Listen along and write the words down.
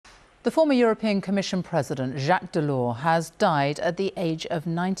The former European Commission President Jacques Delors has died at the age of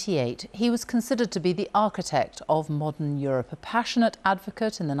 98. He was considered to be the architect of modern Europe, a passionate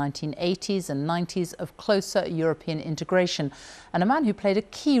advocate in the 1980s and 90s of closer European integration, and a man who played a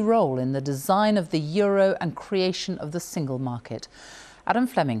key role in the design of the euro and creation of the single market. Adam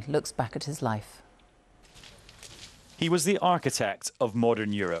Fleming looks back at his life. He was the architect of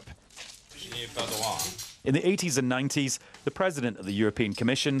modern Europe. In the 80s and 90s, the president of the European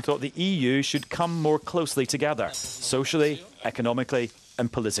Commission thought the EU should come more closely together, socially, economically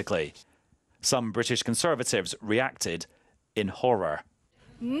and politically. Some British Conservatives reacted in horror.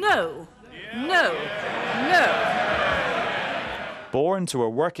 No, no, no. Born to a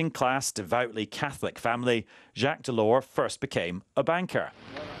working-class, devoutly Catholic family, Jacques Delors first became a banker.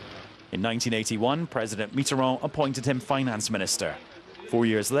 In 1981, President Mitterrand appointed him finance minister. 4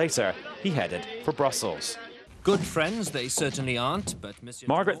 years later, he headed for Brussels. Good friends, they certainly aren't, but Monsieur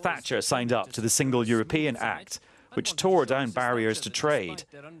Margaret Thatcher signed up to the Single European Act, which tore down barriers to trade.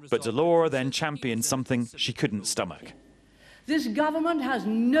 But Delors then championed something she couldn't stomach. This government has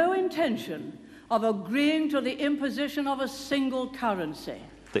no intention of agreeing to the imposition of a single currency.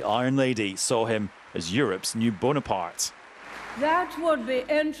 The Iron Lady saw him as Europe's new Bonaparte. That would be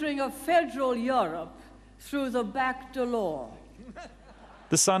entering a federal Europe through the back door.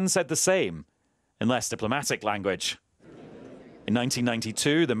 The Sun said the same, in less diplomatic language. In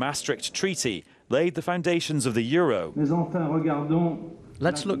 1992, the Maastricht Treaty laid the foundations of the euro.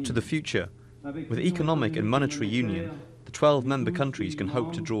 Let's look to the future. With economic and monetary union, the 12 member countries can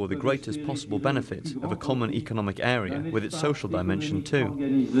hope to draw the greatest possible benefit of a common economic area with its social dimension too.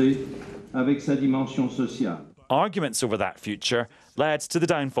 Arguments over that future led to the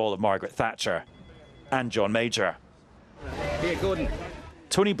downfall of Margaret Thatcher and John Major. Here, Gordon.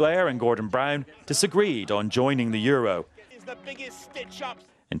 Tony Blair and Gordon Brown disagreed on joining the euro.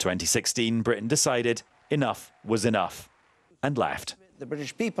 In 2016, Britain decided enough was enough and left. The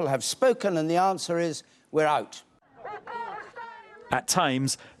British people have spoken and the answer is we're out. At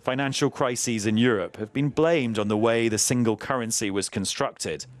times, financial crises in Europe have been blamed on the way the single currency was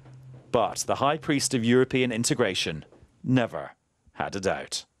constructed. But the high priest of European integration never had a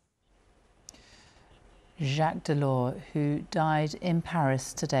doubt. Jacques Delors, who died in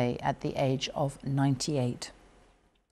Paris today at the age of 98.